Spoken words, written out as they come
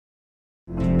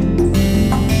Hello,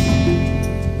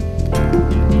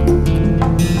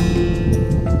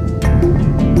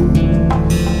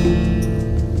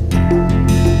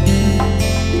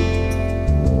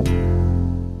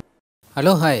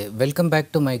 hi, welcome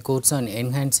back to my course on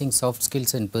enhancing soft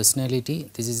skills and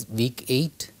personality. This is week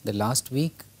 8, the last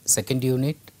week, second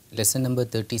unit, lesson number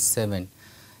 37.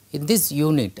 In this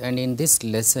unit and in this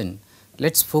lesson,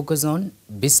 let's focus on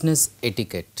business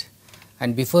etiquette.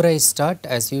 And before I start,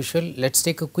 as usual, let's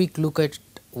take a quick look at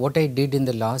what I did in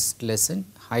the last lesson,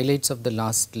 highlights of the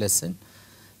last lesson.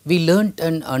 We learnt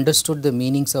and understood the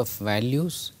meanings of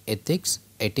values, ethics,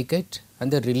 etiquette, and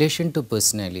the relation to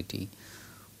personality.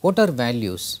 What are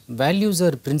values? Values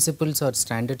are principles or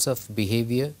standards of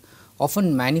behavior,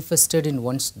 often manifested in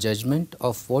one's judgment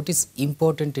of what is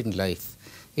important in life.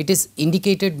 It is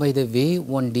indicated by the way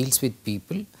one deals with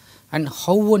people and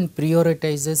how one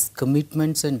prioritizes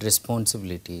commitments and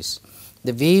responsibilities.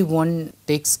 The way one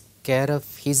takes care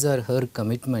of his or her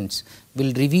commitments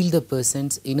will reveal the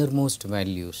person's innermost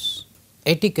values.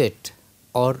 Etiquette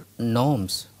or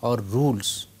norms or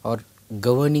rules or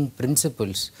governing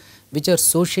principles which are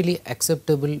socially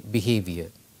acceptable behavior,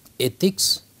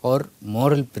 ethics or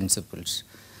moral principles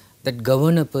that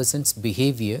govern a person's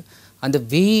behavior and the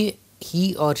way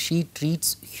he or she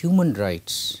treats human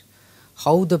rights,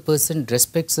 how the person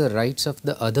respects the rights of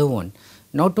the other one,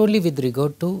 not only with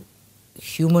regard to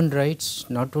human rights,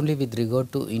 not only with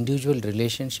regard to individual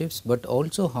relationships, but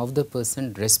also how the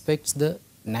person respects the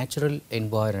natural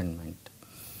environment.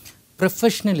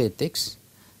 Professional ethics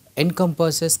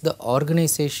encompasses the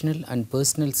organizational and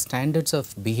personal standards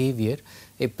of behavior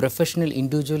a professional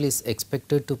individual is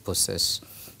expected to possess.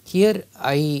 Here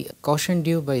I cautioned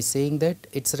you by saying that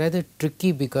it's rather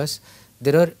tricky because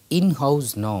there are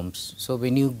in-house norms. So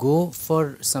when you go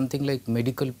for something like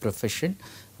medical profession,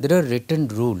 there are written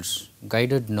rules,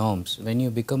 guided norms. When you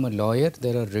become a lawyer,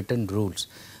 there are written rules.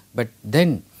 But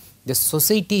then the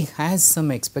society has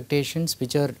some expectations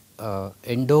which are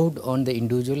endowed on the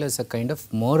individual as a kind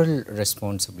of moral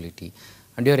responsibility,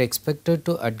 and you are expected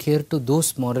to adhere to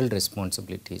those moral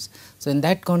responsibilities. So in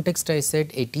that context I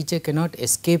said a teacher cannot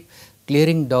escape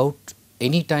clearing doubt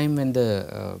any time when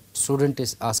the student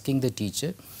is asking the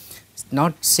teacher,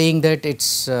 not saying that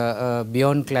it's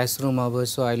beyond classroom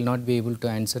hours, so I will not be able to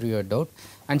answer your doubt.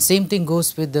 And same thing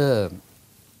goes with the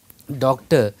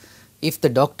doctor. If the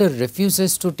doctor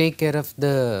refuses to take care of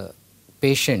the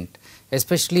patient,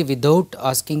 especially without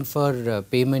asking for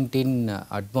payment in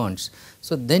advance,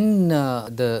 so then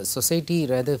the society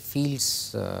rather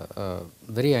feels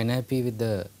very unhappy with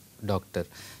the doctor.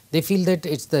 They feel that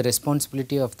it's the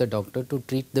responsibility of the doctor to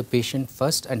treat the patient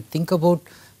first and think about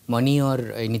money or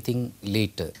anything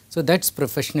later. So that's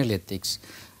professional ethics.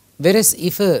 Whereas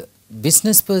if a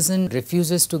business person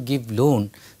refuses to give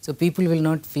loan, so people will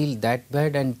not feel that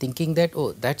bad and thinking that,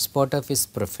 oh, that's part of his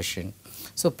profession.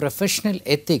 So professional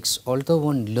ethics, although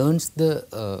one learns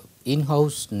the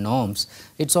in-house norms,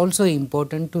 it's also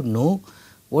important to know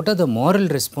what are the moral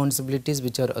responsibilities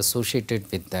which are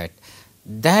associated with that.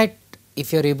 That,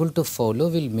 if you are able to follow,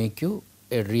 will make you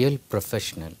a real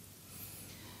professional.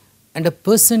 And a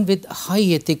person with high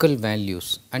ethical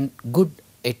values and good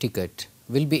etiquette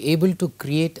will be able to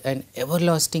create an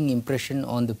everlasting impression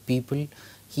on the people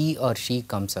he or she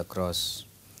comes across.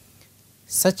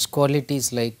 Such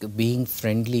qualities like being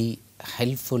friendly,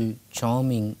 helpful,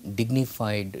 charming,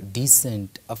 dignified,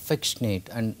 decent, affectionate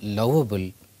and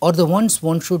lovable are the ones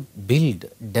one should build,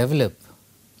 develop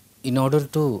in order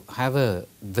to have a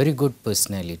very good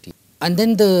personality. And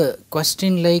then the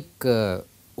question like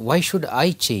why should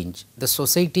I change? The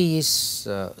society is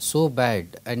so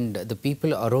bad and the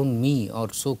people around me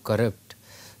are so corrupt.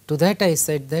 To that I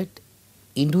said that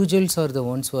individuals are the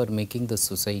ones who are making the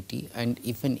society, and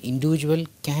if an individual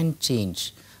can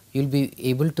change, you will be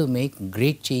able to make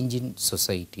great change in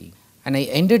society. And I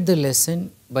ended the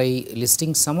lesson by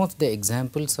listing some of the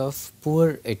examples of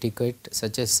poor etiquette,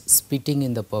 such as spitting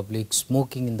in the public,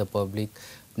 smoking in the public,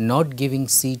 not giving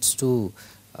seats to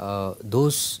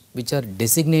those which are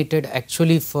designated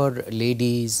actually for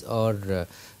ladies or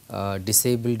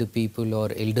disabled people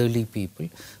or elderly people.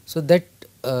 So that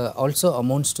also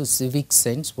amounts to civic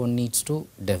sense one needs to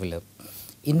develop.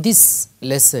 In this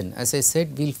lesson, as I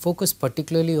said, we will focus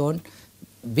particularly on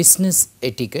business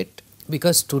etiquette,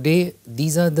 because today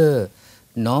these are the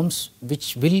norms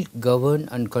which will govern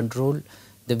and control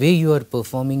the way you are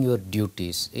performing your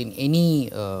duties in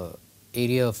any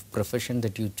area of profession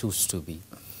that you choose to be.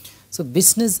 So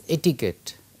business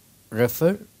etiquette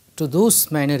refer to those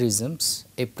mannerisms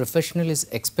a professional is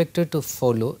expected to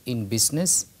follow in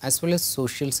business as well as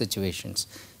social situations.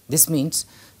 This means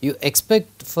You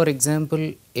expect, for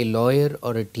example, a lawyer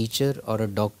or a teacher or a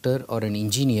doctor or an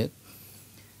engineer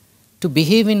to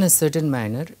behave in a certain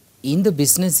manner in the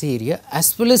business area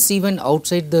as well as even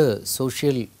outside the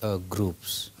social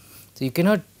groups. So, you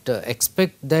cannot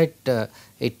expect that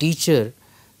a teacher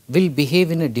will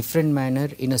behave in a different manner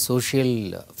in a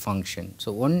social function.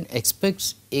 So, one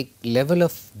expects a level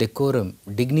of decorum,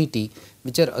 dignity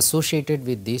which are associated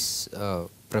with this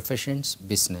profession's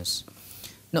business.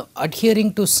 Now,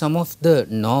 adhering to some of the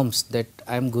norms that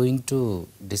I am going to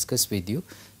discuss with you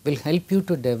will help you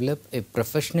to develop a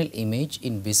professional image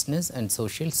in business and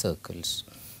social circles.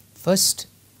 First,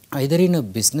 either in a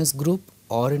business group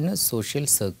or in a social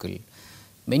circle,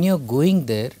 when you are going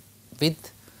there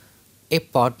with a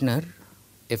partner,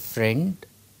 a friend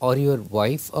or your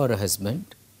wife or a husband,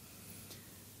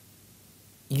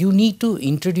 you need to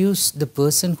introduce the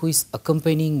person who is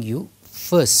accompanying you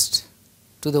first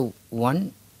to the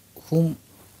one whom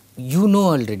you know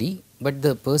already, but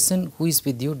the person who is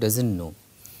with you doesn't know.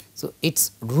 So, it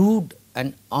is rude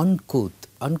and uncouth.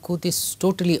 Uncouth is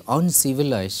totally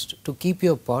uncivilized to keep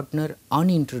your partner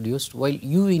unintroduced while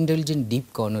you indulge in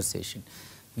deep conversation.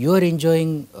 You are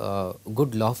enjoying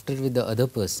good laughter with the other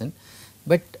person,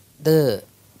 but the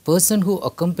person who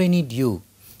accompanied you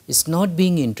is not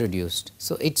being introduced.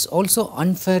 So, it is also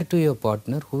unfair to your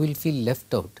partner who will feel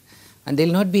left out and they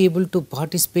will not be able to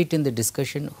participate in the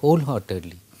discussion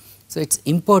wholeheartedly. So, it is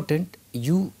important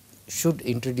you should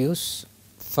introduce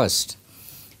first,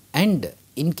 and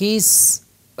in case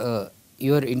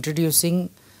you are introducing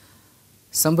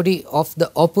somebody of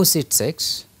the opposite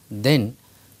sex, then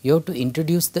you have to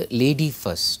introduce the lady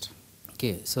first.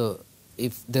 Okay, so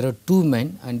if there are two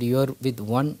men and you are with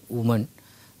one woman,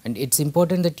 and it is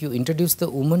important that you introduce the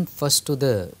woman first to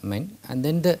the men, and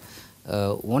then the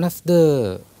one of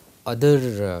the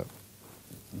other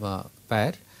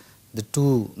pair, the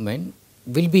two men,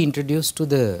 will be introduced to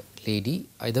the lady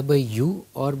either by you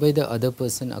or by the other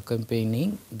person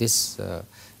accompanying this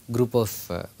group of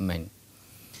men.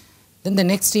 Then the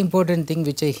next important thing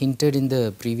which I hinted in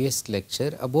the previous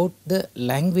lecture about the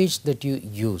language that you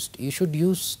used. You should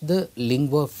use the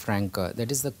lingua franca,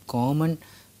 that is the common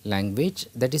language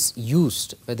that is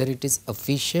used, whether it is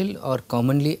official or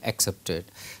commonly accepted.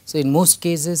 So, in most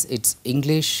cases it is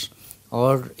English,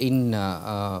 or in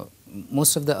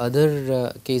most of the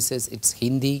other cases it is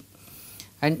Hindi,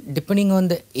 and depending on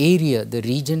the area, the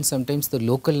region, sometimes the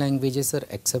local languages are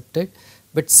accepted,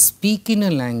 but speak in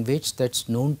a language that is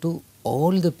known to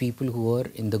all the people who are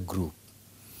in the group.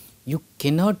 You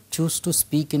cannot choose to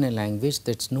speak in a language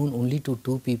that is known only to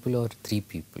 2 people or 3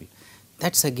 people.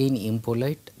 That is again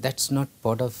impolite, that is not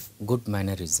part of good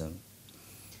mannerism.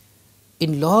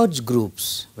 In large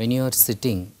groups, when you are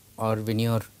sitting or when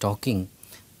you are talking,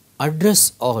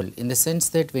 address all, in the sense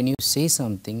that when you say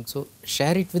something, so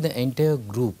share it with the entire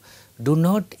group. Do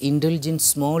not indulge in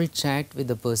small chat with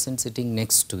the person sitting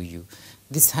next to you.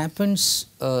 This happens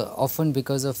often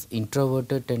because of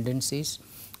introverted tendencies,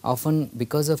 often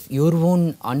because of your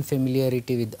own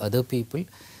unfamiliarity with other people.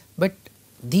 But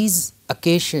these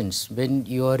occasions when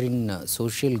you are in a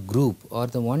social group are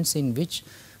the ones in which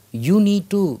you need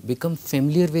to become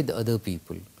familiar with other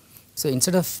people. So,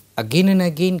 instead of again and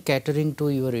again catering to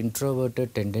your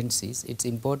introverted tendencies, it is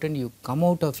important you come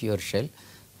out of your shell,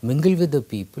 mingle with the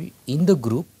people in the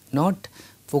group, not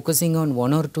focusing on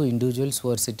 1 or 2 individuals who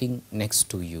are sitting next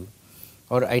to you,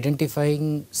 or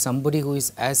identifying somebody who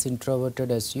is as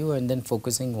introverted as you and then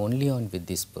focusing only on with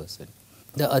this person.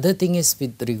 The other thing is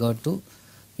with regard to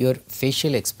your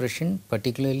facial expression,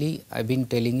 particularly I have been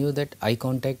telling you that eye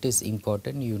contact is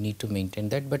important, you need to maintain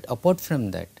that, but apart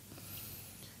from that,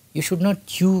 you should not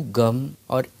chew gum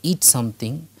or eat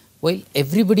something while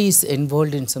everybody is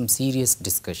involved in some serious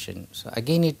discussion. So,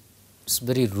 again it is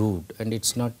very rude and it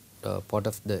is not part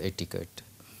of the etiquette.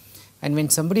 And when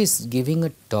somebody is giving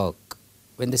a talk,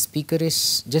 when the speaker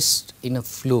is just in a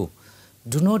flow,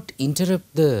 do not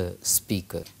interrupt the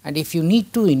speaker. And if you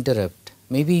need to interrupt,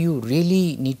 maybe you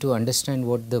really need to understand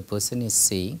what the person is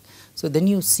saying. So, then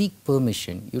you seek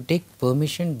permission, you take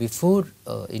permission before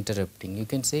interrupting. You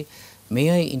can say, may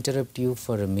I interrupt you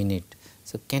for a minute?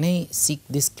 So, can I seek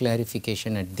this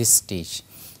clarification at this stage?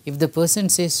 If the person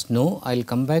says no, I will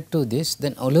come back to this,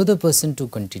 then allow the person to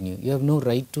continue. You have no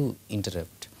right to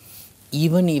interrupt.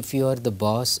 Even if you are the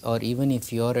boss or even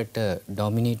if you are at a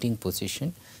dominating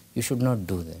position, you should not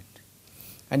do that.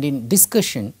 And in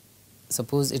discussion,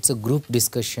 suppose it is a group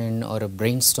discussion or a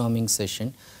brainstorming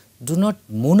session, do not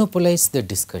monopolize the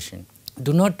discussion.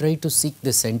 Do not try to seek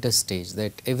the center stage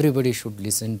that everybody should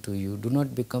listen to you. Do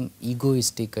not become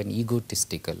egoistic and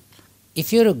egotistical.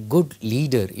 if you are a good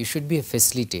leader, you should be a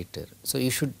facilitator. So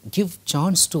you should give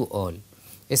chance to all.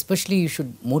 Especially you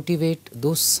should motivate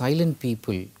those silent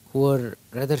people who are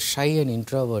rather shy and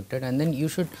introverted, and then you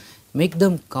should make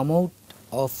them come out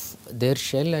of their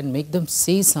shell and make them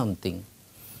say something.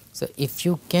 So if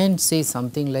you can say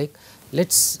something like,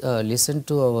 let's listen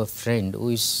to our friend who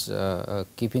is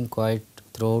keeping quiet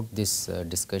throughout this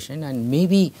discussion, and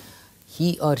maybe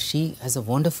he or she has a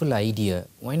wonderful idea,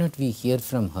 why not we hear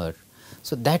from her?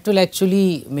 So that will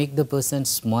actually make the person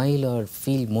smile or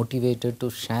feel motivated to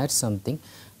share something.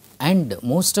 And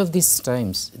most of these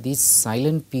times, these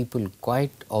silent people,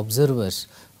 quiet observers,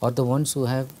 are the ones who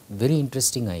have very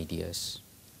interesting ideas.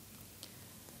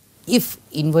 If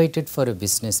invited for a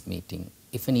business meeting,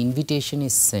 if an invitation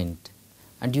is sent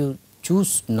and you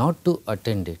choose not to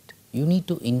attend it, you need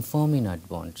to inform in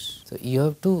advance. So you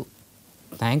have to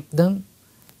thank them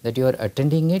that you are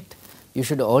attending it. You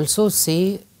should also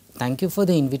say thank you for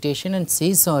the invitation and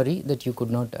say sorry that you could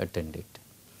not attend it.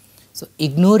 So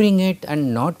ignoring it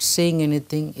and not saying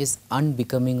anything is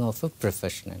unbecoming of a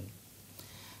professional.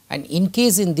 And in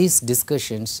case in these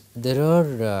discussions, there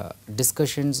are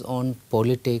discussions on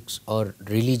politics or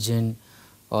religion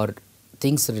or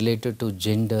things related to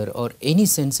gender or any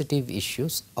sensitive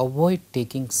issues, avoid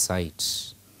taking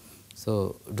sides.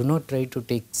 So do not try to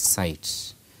take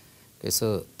sides. Okay,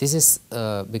 so this is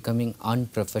becoming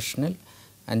unprofessional,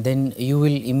 and then you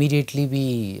will immediately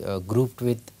be grouped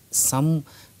with some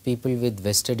people with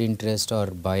vested interest or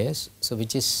bias, so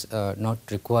which is not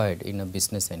required in a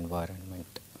business environment.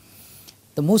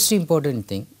 The most important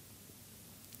thing,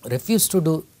 refuse to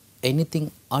do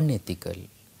anything unethical,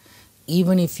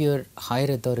 even if your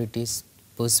higher authorities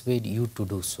persuade you to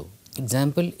do so.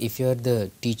 Example, if you are the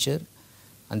teacher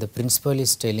and the principal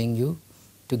is telling you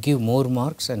to give more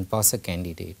marks and pass a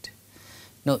candidate.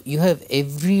 Now you have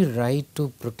every right to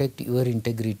protect your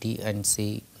integrity and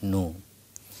say no.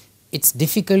 It's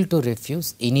difficult to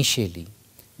refuse initially,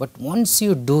 but once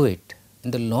you do it, in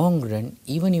the long run,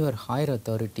 even your higher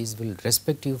authorities will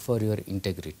respect you for your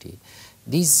integrity.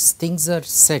 These things are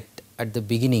set at the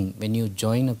beginning when you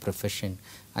join a profession,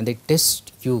 and they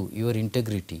test you, your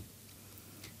integrity.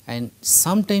 And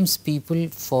sometimes people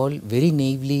fall very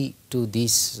naively to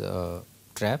these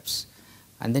traps,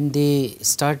 and then they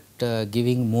start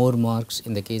giving more marks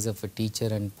in the case of a teacher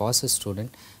and pass a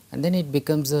student, and then it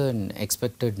becomes an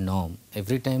expected norm.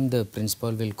 Every time the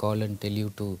principal will call and tell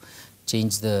you to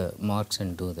change the marks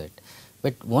and do that.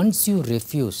 But once you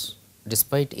refuse,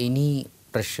 despite any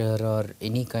pressure or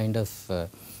any kind of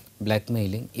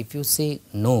blackmailing, if you say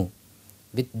no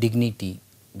with dignity,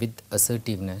 with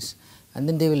assertiveness, and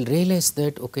then they will realize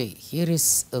that, okay, here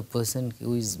is a person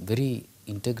who is very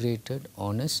integrated,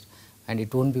 honest, and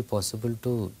it won't be possible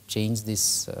to change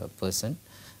this person,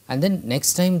 and then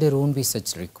next time there won't be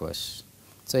such requests.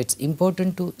 So it's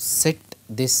important to set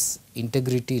this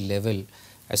integrity level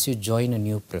as you join a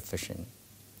new profession.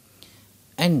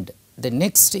 And the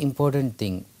next important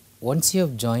thing, once you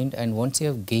have joined and once you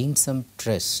have gained some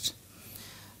trust,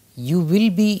 you will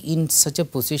be in such a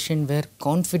position where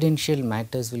confidential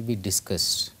matters will be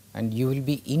discussed and you will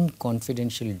be in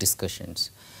confidential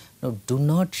discussions. Now do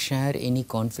not share any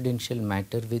confidential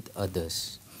matter with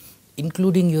others,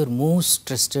 including your most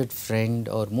trusted friend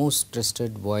or most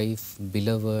trusted wife,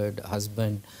 beloved,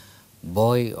 husband,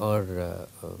 boy or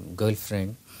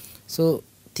girlfriend. So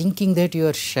thinking that you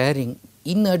are sharing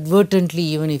inadvertently,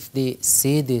 even if they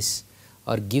say this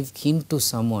or give hint to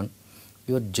someone,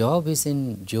 your job is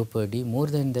in jeopardy. More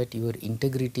than that, your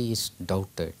integrity is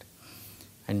doubted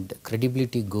and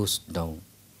credibility goes down,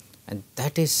 and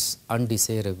that is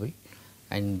undesirable,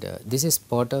 and this is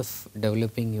part of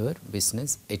developing your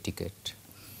business etiquette.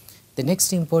 The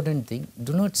next important thing,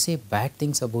 do not say bad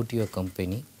things about your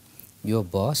company, your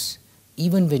boss,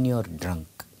 even when you are drunk.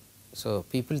 So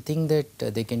people think that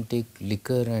they can take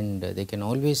liquor and they can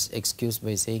always excuse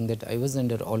by saying that I was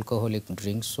under alcoholic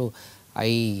drinks, so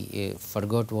I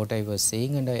forgot what I was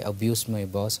saying and I abused my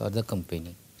boss or the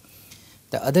company.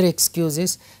 The other excuse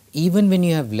is, even when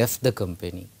you have left the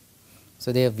company,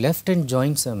 so they have left and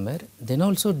joined somewhere, then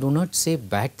also do not say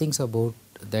bad things about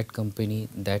that company,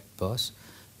 that boss.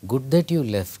 Good that you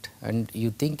left and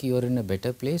you think you are in a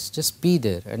better place, just be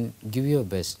there and give your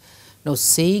best. Now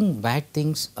saying bad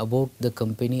things about the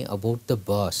company, about the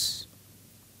boss,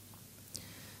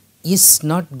 is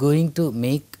not going to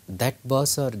make that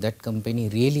boss or that company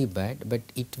really bad, but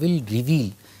it will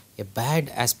reveal a bad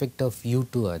aspect of you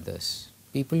to others.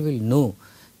 People will know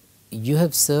you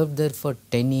have served there for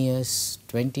 10 years,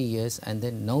 20 years, and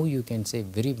then now you can say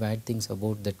very bad things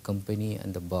about that company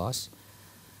and the boss.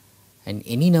 and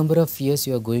any number of years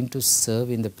you are going to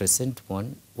serve in the present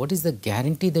one, what is the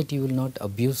guarantee that you will not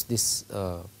abuse this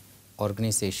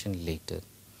organization later?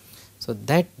 So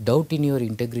that doubt in your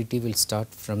integrity will start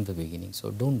from the beginning.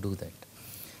 So don't do that.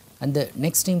 And the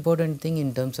next important thing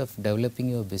in terms of developing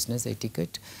your business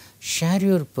etiquette, share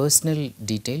your personal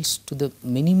details to the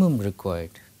minimum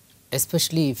required,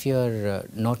 especially if you are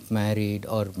not married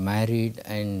or married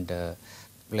and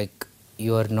like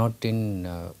you are not in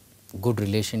good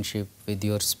relationship with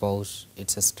your spouse,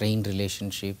 it's a strained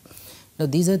relationship. Now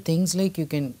these are things like you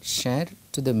can share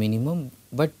to the minimum,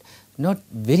 but not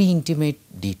very intimate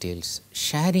details.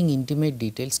 Sharing intimate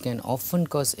details can often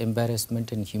cause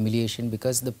embarrassment and humiliation,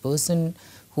 because the person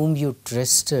whom you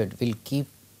trusted will keep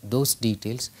those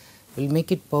details, will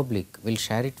make it public, will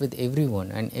share it with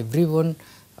everyone, and everyone,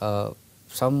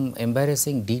 some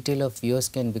embarrassing detail of yours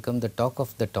can become the talk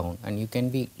of the town, and you can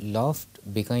be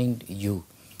laughed behind you,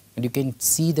 and you can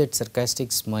see that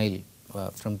sarcastic smile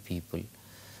from people.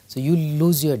 So you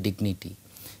lose your dignity.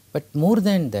 But more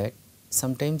than that,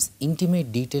 sometimes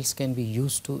intimate details can be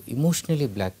used to emotionally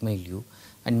blackmail you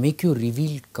and make you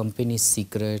reveal company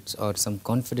secrets or some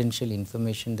confidential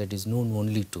information that is known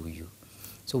only to you.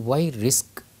 So why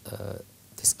risk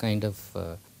this kind of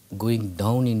going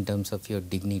down in terms of your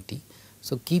dignity?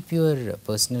 So keep your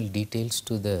personal details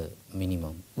to the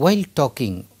minimum. While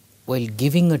talking, while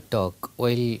giving a talk,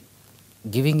 while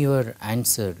giving your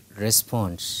answer,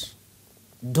 response,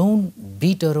 don't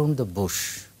beat around the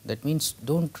bush. That means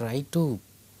don't try to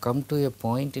come to a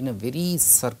point in a very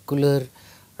circular,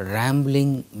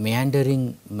 rambling,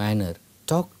 meandering manner.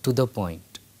 Talk to the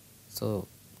point. So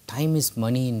time is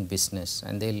money in business,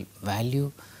 and they'll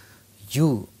value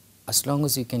you as long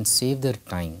as you can save their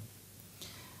time.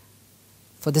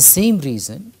 For the same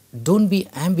reason, don't be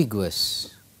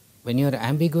ambiguous. When you are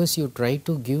ambiguous, you try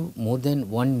to give more than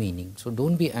one meaning. So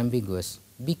don't be ambiguous.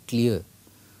 Be clear,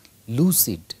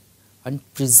 lucid, and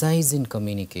precise in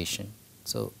communication.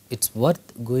 So it's worth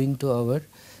going to our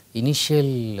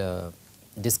initial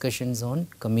discussions on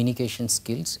communication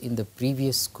skills in the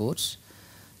previous course,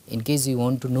 in case you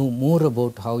want to know more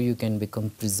about how you can become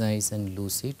precise and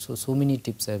lucid. So many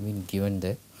tips have been given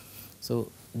there.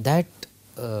 So that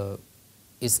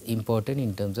is important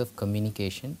in terms of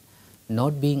communication,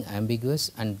 not being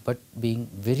ambiguous but being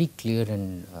very clear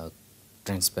and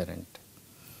transparent.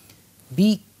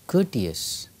 Be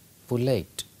courteous,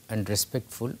 polite, and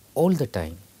respectful all the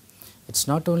time. It's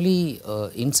not only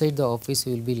inside the office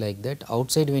you will be like that.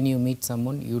 Outside, when you meet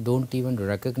someone, you don't even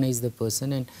recognize the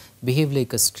person and behave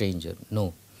like a stranger.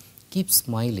 No. Keep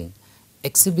smiling.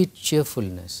 Exhibit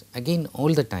cheerfulness. Again,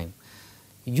 all the time.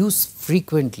 Use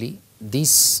frequently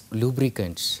these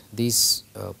lubricants, these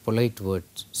polite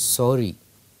words: sorry,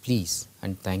 please,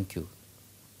 and thank you.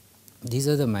 These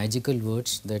are the magical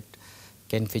words that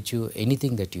can fetch you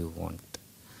anything that you want.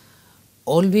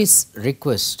 Always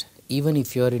request, even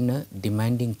if you are in a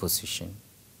demanding position.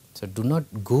 So do not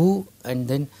go and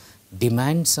then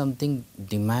demand something,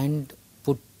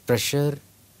 put pressure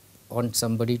on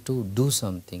somebody to do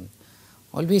something.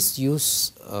 Always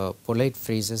use polite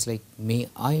phrases like, may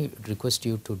I request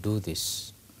you to do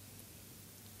this?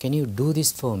 Can you do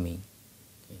this for me?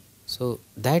 Okay. So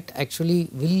that actually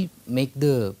will make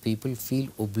the people feel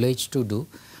obliged to do,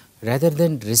 rather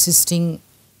than resisting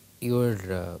your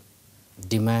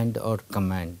demand or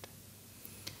command.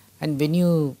 And when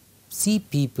you see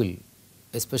people,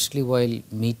 especially while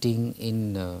meeting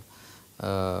in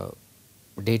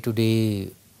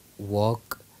day-to-day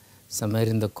walk, somewhere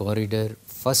in the corridor,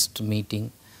 first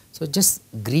meeting, so just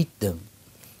greet them.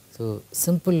 So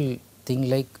simple thing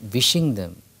like wishing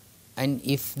them, and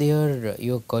if they are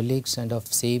your colleagues and of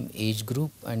same age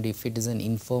group, and if it is an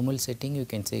informal setting, you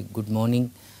can say good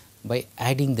morning by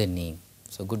adding the name.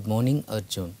 So good morning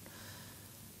Arjun.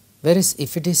 Whereas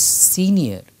if it is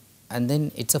senior and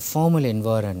then it's a formal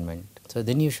environment, so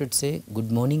then you should say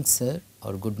good morning sir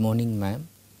or good morning ma'am.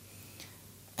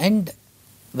 And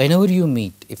whenever you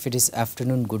meet, if it is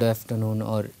afternoon, good afternoon,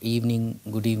 or evening,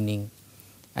 good evening,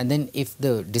 and then if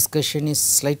the discussion is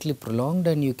slightly prolonged,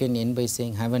 and you can end by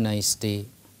saying have a nice day,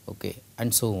 okay,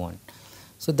 and so on.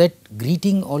 So that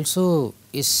greeting also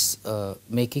is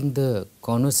making the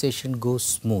conversation go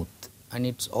smooth, and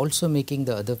it's also making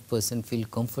the other person feel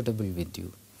comfortable with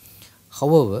you.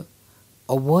 However,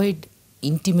 avoid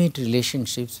intimate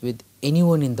relationships with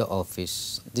anyone in the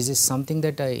office. This is something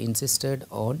that I insisted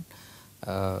on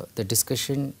the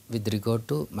discussion with regard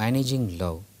to managing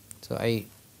love. So I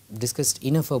discussed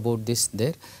enough about this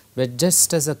there, but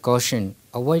just as a caution,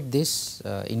 avoid this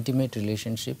intimate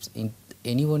relationships in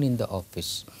anyone in the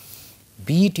office,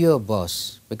 be it your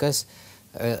boss, because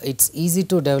It's easy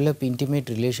to develop intimate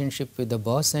relationship with the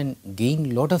boss and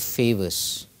gain lot of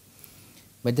favors,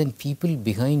 but then people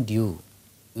behind you,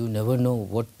 you never know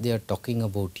what they are talking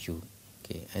about you.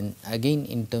 Okay, and again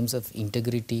in terms of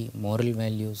integrity, moral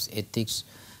values, ethics,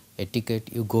 etiquette,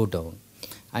 you go down.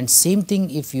 And same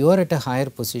thing if you are at a higher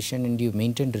position and you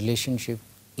maintain relationship,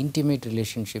 intimate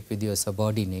relationship with your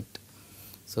subordinate,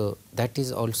 so that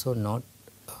is also not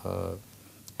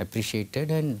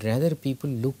appreciated, and rather people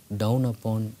look down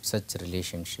upon such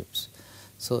relationships.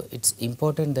 So it's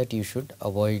important that you should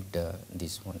avoid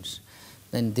these ones.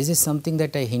 Then this is something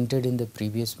that I hinted in the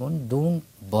previous one. Don't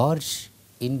barge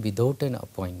in without an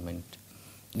appointment.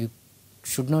 You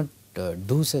should not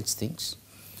do such things.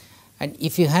 And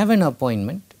if you have an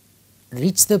appointment,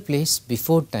 reach the place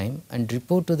before time and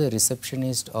report to the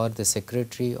receptionist or the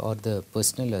secretary or the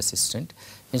personal assistant,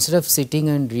 instead of sitting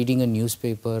and reading a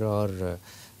newspaper or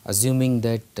assuming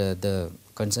that the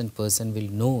concerned person will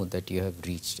know that you have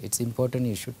reached. It's important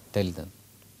you should tell them.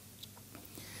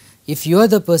 If you are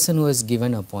the person who has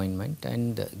given appointment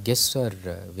and guests are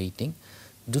waiting,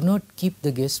 do not keep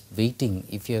the guests waiting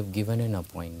if you have given an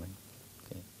appointment.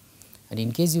 Okay. And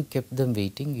in case you kept them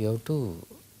waiting, you have to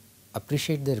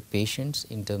appreciate their patience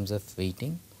in terms of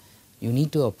waiting. You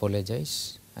need to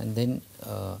apologize, and then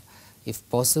if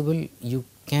possible you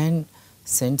can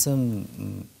send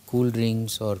some cool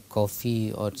drinks or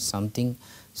coffee or something,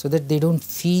 so that they don't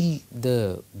feel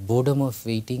the boredom of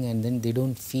waiting, and then they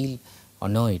don't feel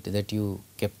annoyed that you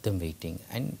kept them waiting,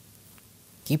 and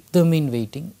keep them in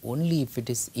waiting only if it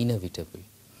is inevitable.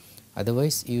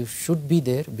 Otherwise you should be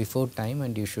there before time,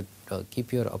 and you should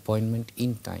keep your appointment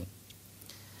in time.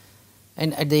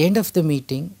 And at the end of the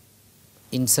meeting,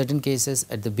 in certain cases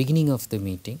at the beginning of the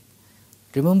meeting,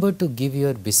 remember to give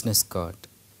your business card.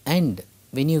 And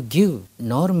when you give,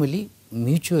 normally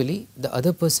mutually the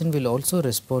other person will also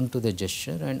respond to the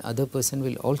gesture, and other person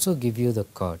will also give you the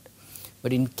card.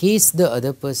 But in case the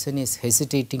other person is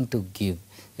hesitating to give,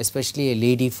 especially a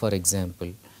lady for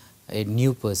example, a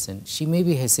new person, she may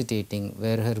be hesitating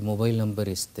where her mobile number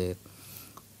is there,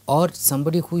 or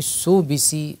somebody who is so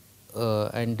busy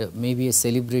and maybe a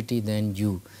celebrity than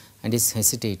you and is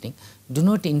hesitating, do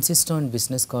not insist on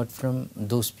business card from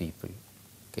those people.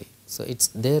 Okay. So it's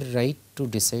their right to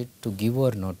decide to give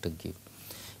or not to give.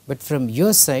 But from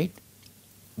your side,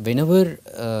 whenever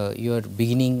you are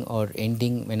beginning or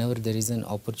ending, whenever there is an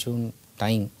opportune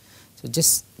time, so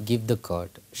just give the card,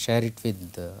 share it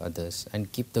with the others,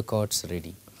 and keep the cards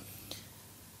ready.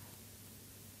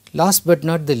 Last but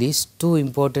not the least, two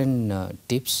important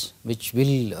tips which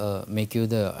will make you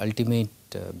the ultimate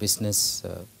business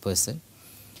person.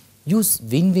 Use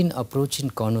win-win approach in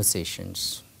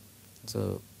conversations.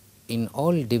 So in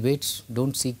all debates,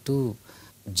 don't seek to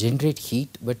generate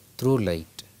heat but throw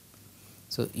light.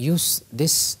 So use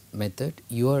this method.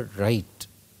 You are right,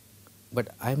 but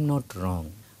I am not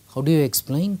wrong. How do you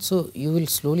explain? So you will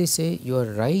slowly say you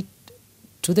are right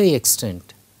to the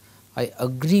extent I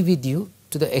agree with you,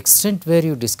 to the extent where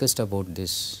you discussed about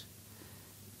this,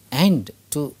 and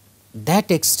to that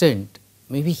extent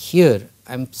maybe here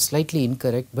I am slightly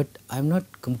incorrect, but I am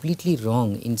not completely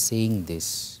wrong in saying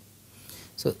this.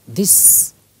 So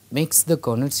this makes the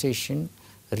conversation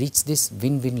reach this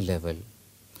win-win level.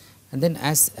 And then,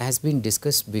 as has been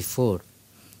discussed before,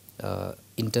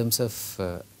 in terms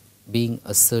of being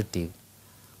assertive,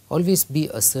 always be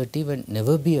assertive and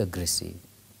never be aggressive.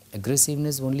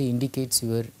 Aggressiveness only indicates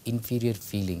your inferior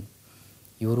feeling,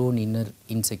 your own inner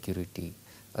insecurity.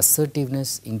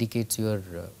 Assertiveness indicates your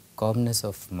calmness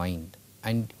of mind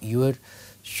and your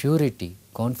surety,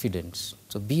 confidence.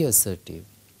 So be assertive.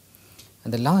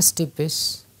 And the last tip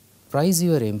is, praise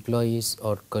your employees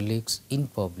or colleagues in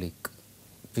public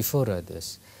before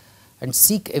others, and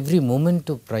seek every moment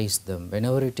to praise them.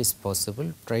 Whenever it is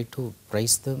possible, try to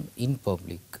praise them in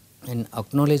public and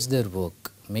acknowledge their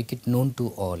work, make it known to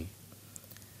all.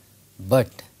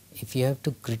 But if you have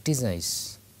to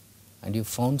criticize and you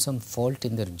found some fault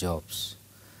in their jobs,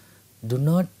 do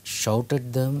not shout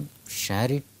at them,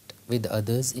 share it with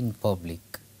others in public.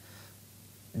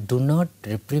 Do not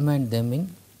reprimand them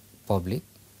in public.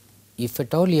 If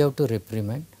at all you have to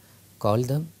reprimand, call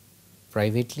them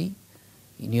privately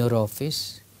in your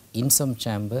office, in some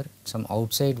chamber, some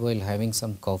outside while having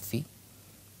some coffee,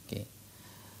 okay,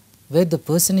 where the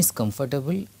person is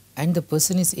comfortable and the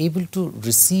person is able to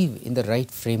receive in the right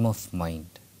frame of mind.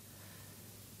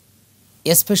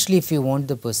 Especially if you want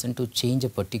the person to change a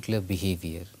particular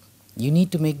behavior, you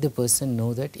need to make the person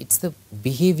know that it's the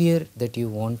behavior that you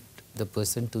want the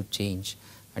person to change,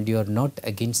 and you are not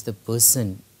against the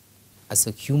person as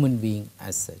a human being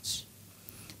as such.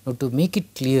 Now, to make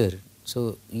it clear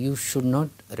So you should not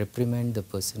reprimand the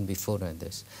person before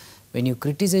others. When you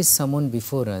criticize someone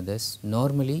before others,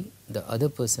 normally the other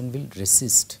person will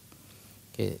resist.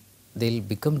 Okay, they'll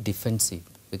become defensive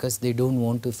because they don't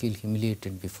want to feel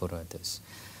humiliated before others.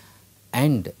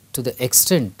 And to the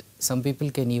extent, some people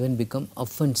can even become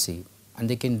offensive and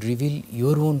they can reveal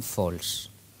your own faults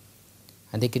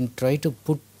and they can try to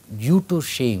put you to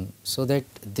shame so that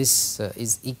this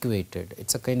is equated.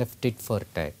 It's a kind of tit for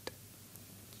tat.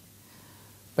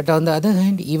 But on the other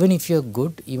hand, even if you are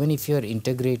good, even if you are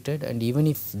integrated, and even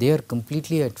if they are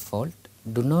completely at fault,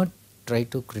 do not try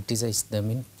to criticize them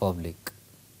in public.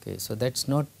 Okay, so that's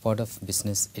not part of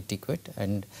business etiquette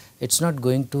and it's not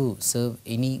going to serve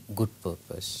any good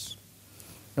purpose.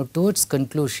 Now towards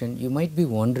conclusion, you might be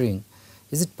wondering,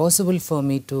 is it possible for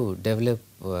me to develop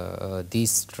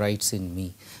these traits in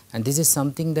me? And this is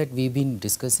something that we've been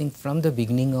discussing from the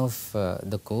beginning of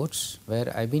the course,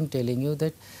 where I've been telling you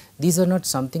that these are not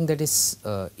something that is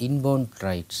inborn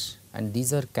traits, and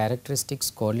these are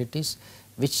characteristics, qualities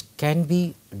which can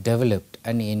be developed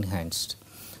and enhanced.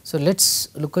 So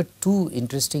let's look at two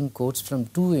interesting quotes from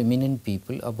two eminent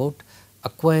people about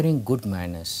acquiring good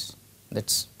manners.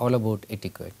 That's all about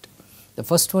etiquette. The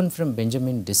first one from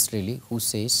Benjamin Disraeli, who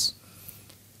says,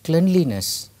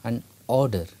 "Cleanliness and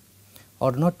order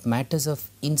are not matters of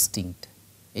instinct.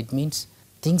 It means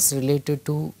things related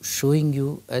to showing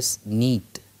you as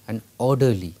neat and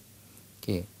orderly,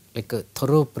 okay, like a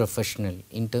thorough professional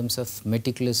in terms of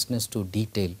meticulousness to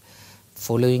detail,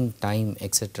 following time,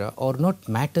 etc., are not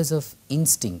matters of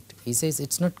instinct." He says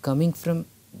it's not coming from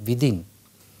within,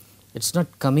 it's not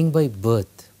coming by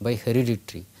birth, by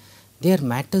hereditary. They are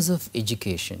matters of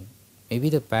education. Maybe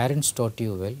the parents taught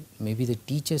you well, maybe the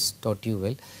teachers taught you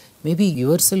well, maybe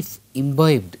yourself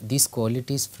imbibed these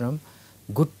qualities from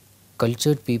good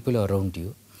cultured people around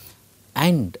you,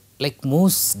 and like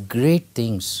most great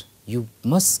things, you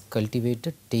must cultivate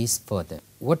a taste for them.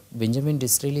 What Benjamin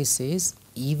Disraeli says,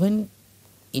 even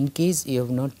in case you have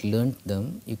not learnt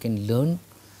them, you can learn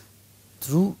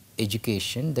through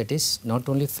education, that is not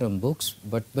only from books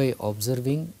but by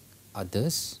observing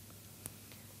others.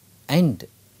 And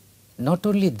not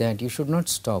only that, you should not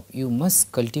stop, you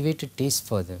must cultivate a taste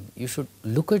for them. You should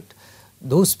look at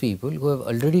those people who have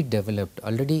already developed,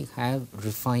 already have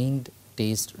refined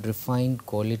taste, refined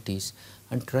qualities,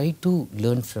 and try to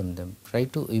learn from them, try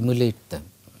to emulate them.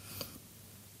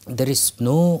 There is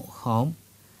no harm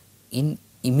in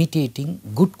imitating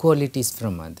good qualities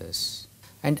from others,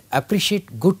 and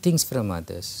appreciate good things from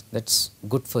others. That's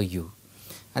good for you.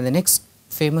 And the next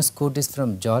famous quote is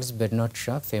from George Bernard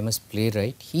Shaw, famous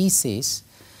playwright. He says,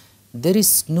 "There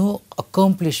is no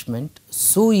accomplishment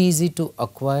so easy to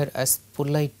acquire as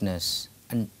politeness,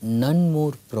 and none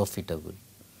more profitable."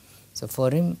 So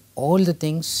for him, all the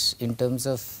things in terms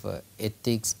of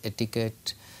ethics,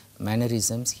 etiquette,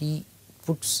 mannerisms, he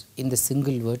puts in the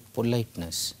single word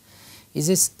politeness. He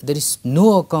says there is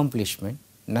no accomplishment,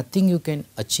 nothing you can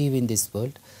achieve in this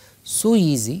world so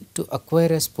easy to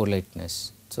acquire as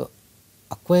politeness. So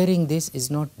acquiring this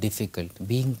is not difficult,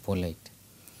 being polite,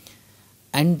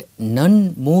 and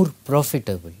none more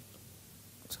profitable.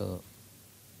 So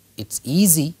it's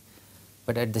easy,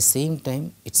 but at the same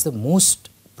time it's the most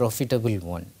profitable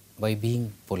one by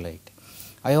being polite.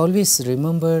 I always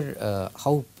remember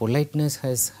how politeness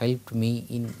has helped me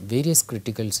in various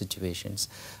critical situations.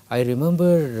 I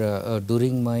remember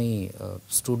during my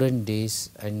student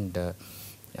days, and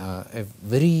a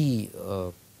very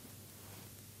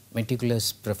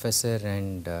meticulous professor,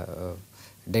 and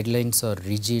deadlines are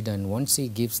rigid, and once he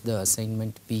gives the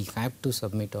assignment, we have to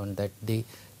submit on that day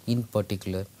in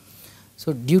particular.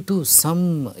 So due to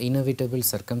some inevitable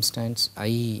circumstance,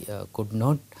 I could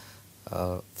not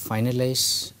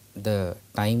finalize the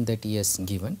time that he has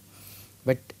given,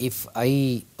 but if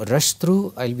I rush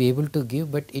through, I will be able to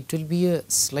give, but it will be a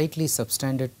slightly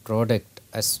substandard product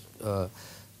as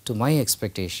to my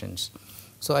expectations.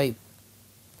 So I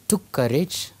took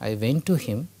courage, I went to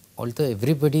him, although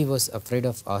everybody was afraid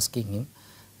of asking him.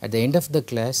 At the end of the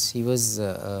class, he was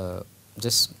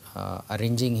just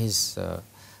arranging his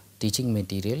teaching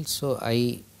material, so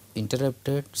I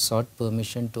interrupted, sought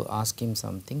permission to ask him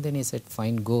something. Then he said,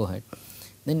 "Fine, go ahead."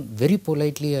 Then very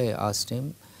politely I asked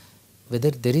him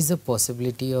whether there is a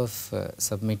possibility of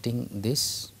submitting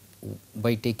this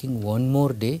by taking one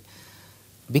more day,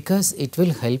 because it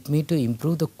will help me to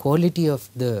improve the quality of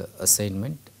the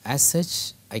assignment. As such,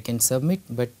 I can submit,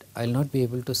 but I will not be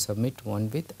able to submit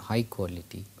one with high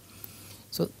quality.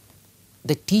 So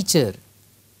the teacher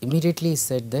immediately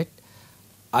said that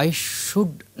I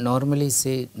should normally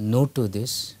say no to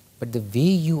this, but the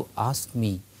way you asked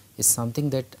me is something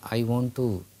that I want to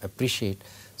appreciate.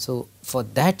 So, for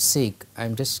that sake I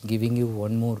am just giving you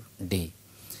one more day.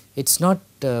 It is not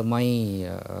my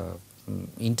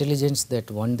intelligence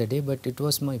that won the day, but it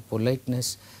was my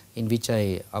politeness in which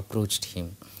I approached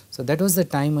him. So, that was the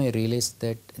time I realized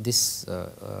that this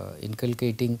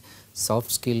inculcating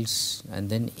soft skills and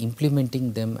then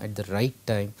implementing them at the right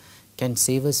time can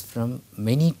save us from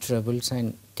many troubles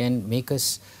and can make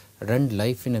us run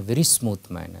life in a very smooth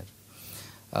manner.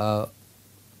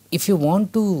 If you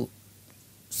want to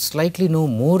slightly know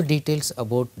more details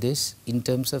about this in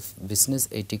terms of business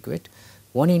etiquette,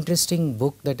 one interesting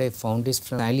book that I found is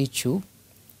from Sally Chu,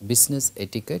 Business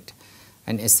Etiquette,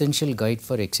 an essential guide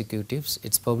for executives.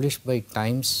 It's published by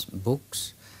Times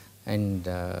Books and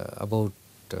about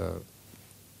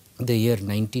the year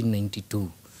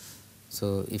 1992.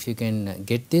 So, if you can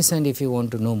get this, and if you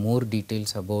want to know more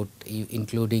details about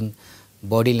including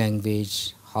body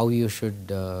language, how you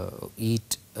should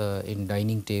eat in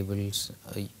dining tables,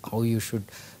 how you should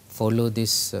follow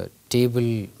this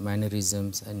table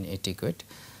mannerisms and etiquette,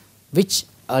 which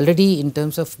already in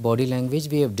terms of body language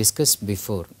we have discussed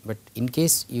before, but in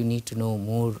case you need to know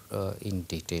more in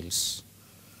details.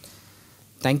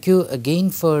 Thank you again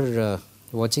for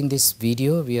watching this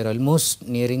video. We are almost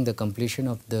nearing the completion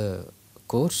of the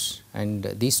course, and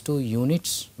these 2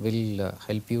 units will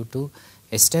help you to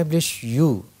establish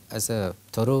you as a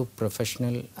thorough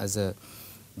professional, as a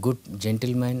good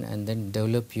gentleman, and then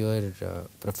develop your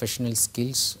professional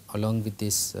skills along with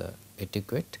this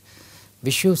etiquette.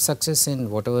 Wish you success in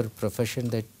whatever profession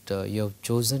that you have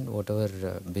chosen, whatever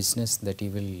business that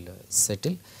you will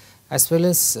settle, as well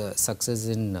as success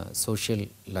in social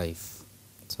life.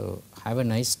 So, have a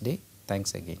nice day.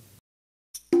 Thanks again.